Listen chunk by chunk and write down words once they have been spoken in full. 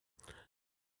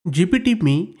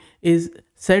GPTMe is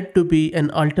said to be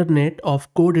an alternate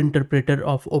of code interpreter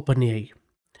of OpenAI.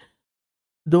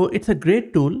 Though it's a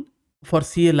great tool for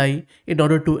CLI in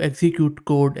order to execute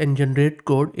code and generate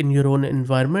code in your own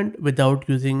environment without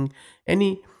using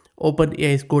any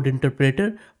OpenAI's code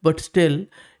interpreter, but still,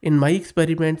 in my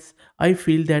experiments, I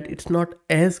feel that it's not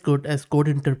as good as code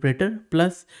interpreter.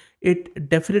 Plus, it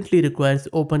definitely requires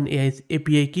OpenAI's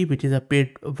API key, which is a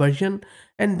paid version,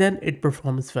 and then it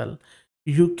performs well.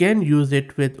 You can use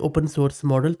it with open source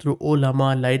model through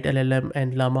OLlama, Lite LLM,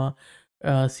 and Llama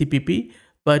CPP,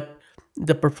 but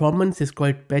the performance is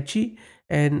quite patchy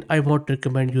and I won't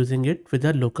recommend using it with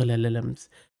the local LLMs.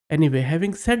 Anyway,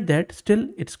 having said that, still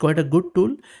it's quite a good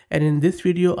tool, and in this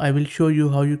video I will show you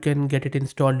how you can get it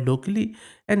installed locally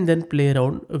and then play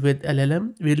around with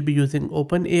LLM. We'll be using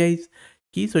OpenAI's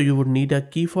key, so you would need a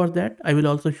key for that. I will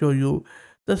also show you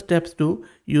the steps to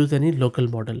use any local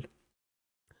model.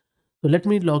 So let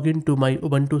me log into my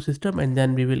Ubuntu system and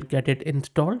then we will get it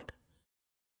installed.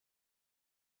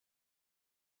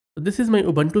 So this is my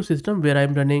Ubuntu system where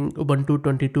I'm running Ubuntu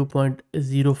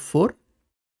 22.04.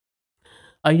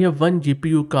 I have one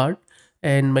GPU card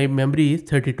and my memory is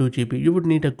 32 GB. You would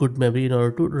need a good memory in order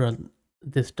to run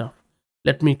this stuff.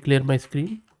 Let me clear my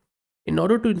screen. In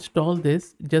order to install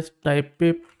this, just type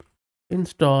pip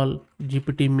install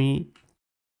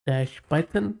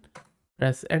gptme-python,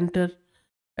 press enter,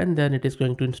 and then it is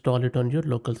going to install it on your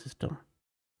local system.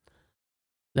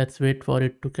 Let's wait for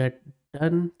it to get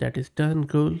done. That is done.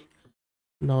 Cool.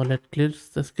 Now let's clear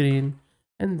the screen,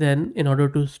 and then in order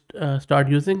to start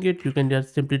using it, you can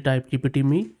just simply type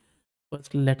GPTMe.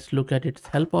 First, let's look at its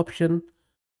help option.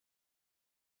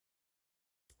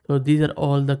 So these are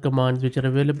all the commands which are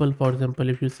available. For example,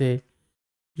 if you say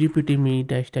GPTMe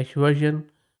 --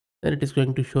 version, then it is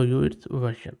going to show you its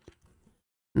version.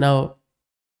 Now,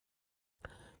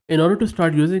 in order to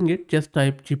start using it, just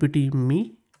type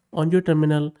GPTMe on your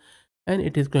terminal, and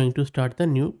it is going to start the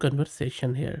new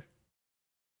conversation here.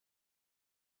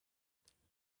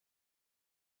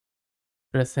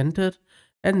 Press enter,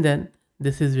 and then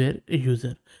this is where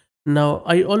user. Now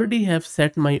I already have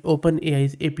set my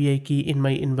OpenAI's API key in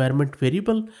my environment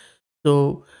variable.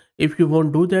 So if you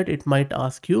won't do that, it might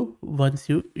ask you once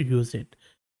you use it.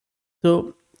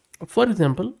 So for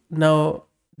example, now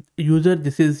user,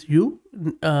 this is you,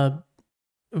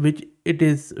 which it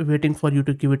is waiting for you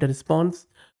to give it a response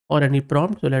or any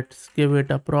prompt. So let's give it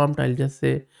a prompt. I'll just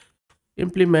say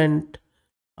implement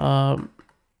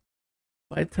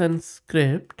Python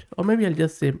script, or maybe I'll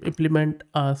just say implement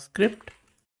a script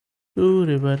to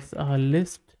reverse a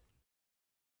list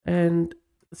and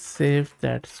save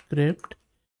that script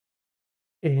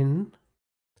in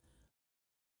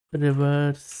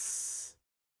reverse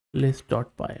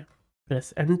list.py.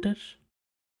 Press enter.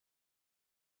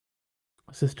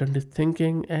 Assistant is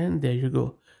thinking, and there you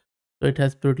go. So it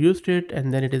has produced it,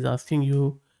 and then it is asking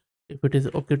you if it is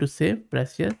okay to save.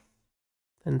 Press yes,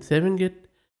 and saving it,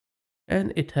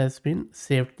 and it has been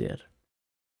saved there.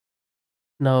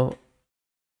 Now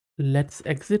let's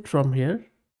exit from here.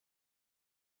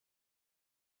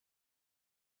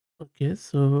 Okay,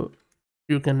 so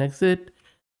you can exit,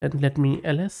 and let me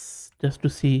ls just to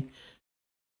see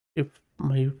if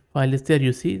my file is there.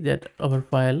 You see that our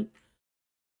file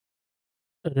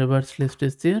reverse list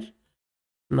is there.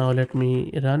 Now let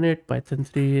me run it. Python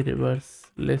 3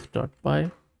 reverse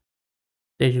list.py.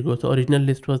 There you go. So original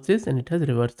list was this, and it has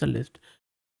reversed the list.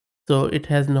 So it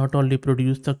has not only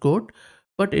produced the code,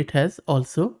 but it has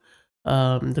also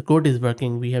the code is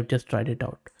working. We have just tried it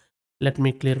out. Let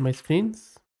me clear my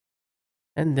screens,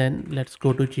 and then let's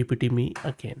go to GPTMe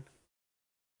again.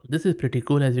 This is pretty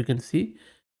cool, as you can see.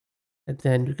 And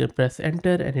then you can press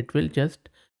enter, and it will just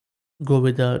go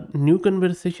with the new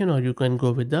conversation, or you can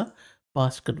go with the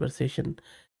past conversation.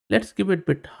 Let's give it a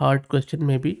bit hard question.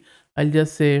 Maybe I'll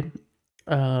just say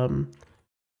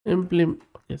implement.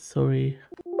 Okay, sorry.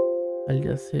 I'll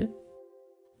just say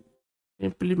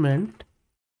implement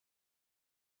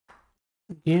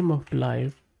game of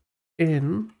life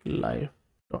in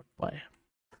life.py.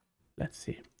 Let's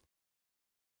see.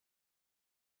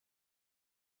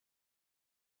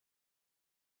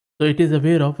 So it is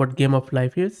aware of what game of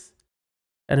life is,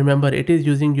 and remember, it is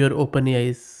using your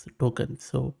OpenAI's token.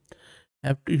 So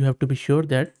you have to be sure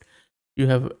that you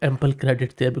have ample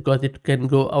credit there, because it can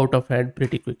go out of hand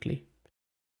pretty quickly.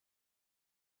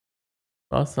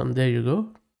 Awesome, there you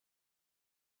go.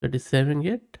 It is saving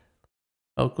it.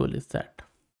 How cool is that?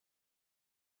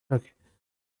 Okay,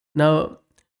 now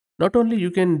not only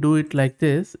you can do it like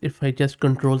this. If I just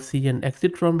control C and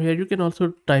exit from here, you can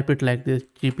also type it like this,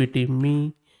 GPT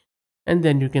me, and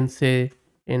then you can say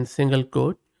in single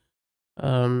quote,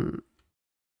 Um,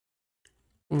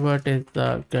 what is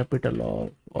the capital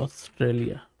of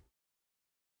Australia?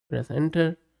 Press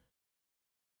enter.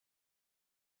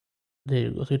 There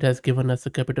you go. So it has given us the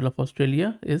capital of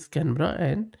Australia is Canberra,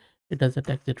 and it does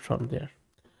text it from there.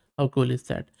 How cool is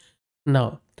that?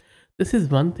 Now, this is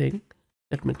one thing.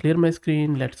 Let me clear my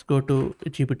screen. Let's go to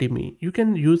GPTMe. You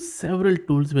can use several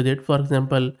tools with it. For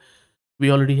example,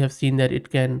 we already have seen that it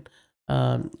can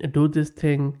do this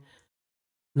thing.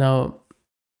 Now,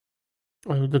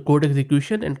 the code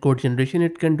execution and code generation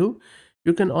it can do.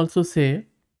 You can also say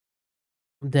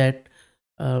that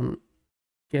um,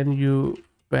 can you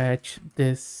patch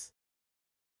the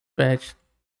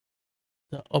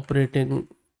operating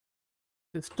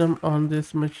system on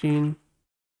this machine.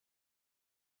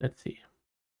 Let's see.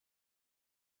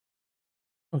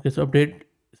 Okay, so update.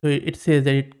 So it says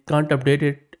that it can't update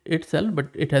it itself, but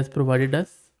it has provided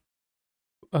us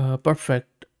a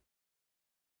perfect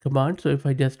command. So if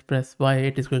I just press Y,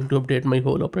 it is going to update my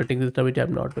whole operating system, which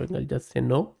I'm not doing. I'll just say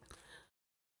no.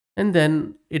 And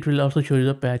then it will also show you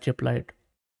the patch applied.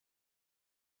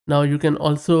 Now you can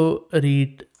also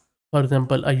read, for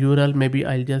example, a URL. Maybe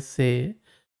I'll just say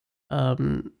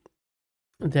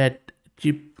that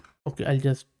okay, I'll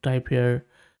just type here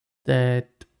that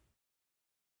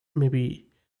maybe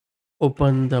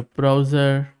open the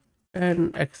browser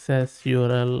and access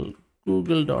URL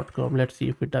google.com. Let's see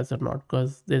if it does or not,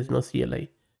 because there is no CLI.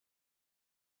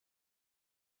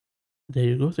 There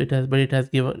you go. So it has, but it has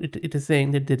given it is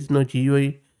saying that there is no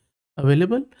GUI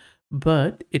available,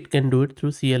 but it can do it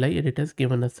through CLI, and it has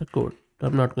given us a code. So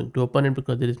I'm not going to open it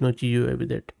because there is no GUI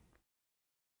with it.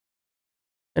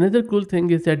 Another cool thing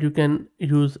is that you can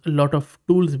use a lot of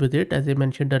tools with it. As I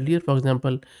mentioned earlier, for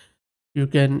example, you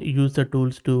can use the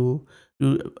tools to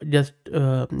just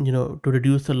to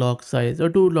reduce the log size or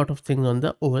do a lot of things on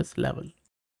the OS level.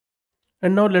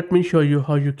 And now let me show you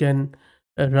how you can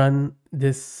run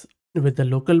this with the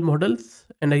local models.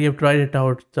 And I have tried it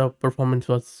out. The performance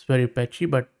was very patchy,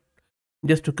 but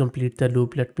just to complete the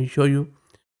loop, let me show you.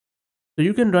 So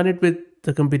you can run it with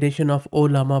the combination of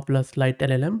Ollama plus Lite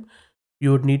LLM.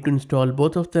 You would need to install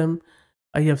both of them.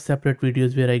 I have separate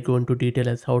videos where I go into detail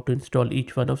as how to install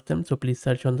each one of them. So please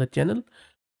search on the channel.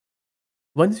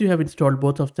 Once you have installed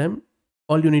both of them,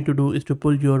 all you need to do is to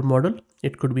pull your model.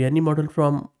 It could be any model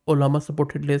from Ollama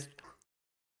supported list.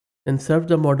 Then serve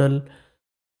the model,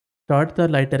 start the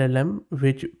Lite LLM,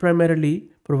 which primarily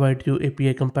provides you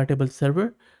API compatible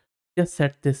server. Just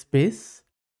set this base,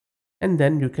 and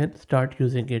then you can start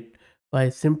using it by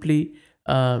simply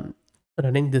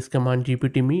running this command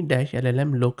GPTMe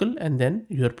 -LLM local and then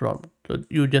your prompt. So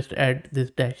you just add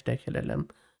this -LLM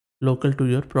local to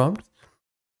your prompts,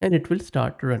 and it will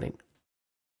start running.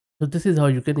 So this is how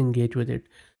you can engage with it.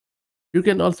 You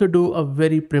can also do a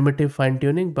very primitive fine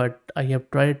tuning, but I have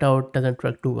tried it out, doesn't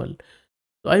work too well.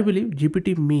 So I believe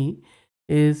GPT-Me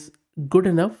is good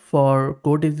enough for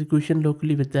code execution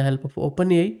locally with the help of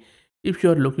OpenAI if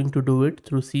you are looking to do it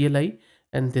through CLI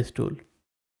and this tool.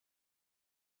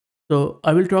 So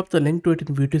I will drop the link to it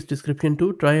in video's description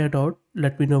too. Try it out.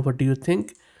 Let me know what do you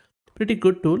think. Pretty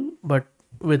good tool, but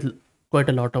with quite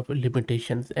a lot of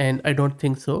limitations. And I don't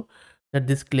think so that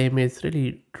this claim is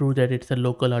really true that it's a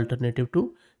local alternative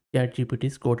to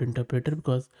ChatGPT's code interpreter,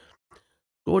 because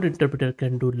code interpreter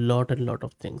can do lot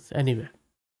of things. Anyway,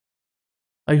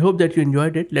 I hope that you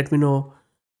enjoyed it. Let me know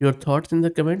your thoughts in the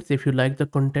comments. If you like the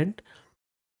content,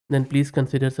 then please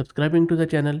consider subscribing to the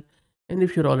channel. And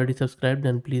if you're already subscribed,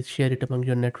 then please share it among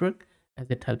your network,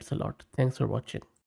 as it helps a lot. Thanks for watching.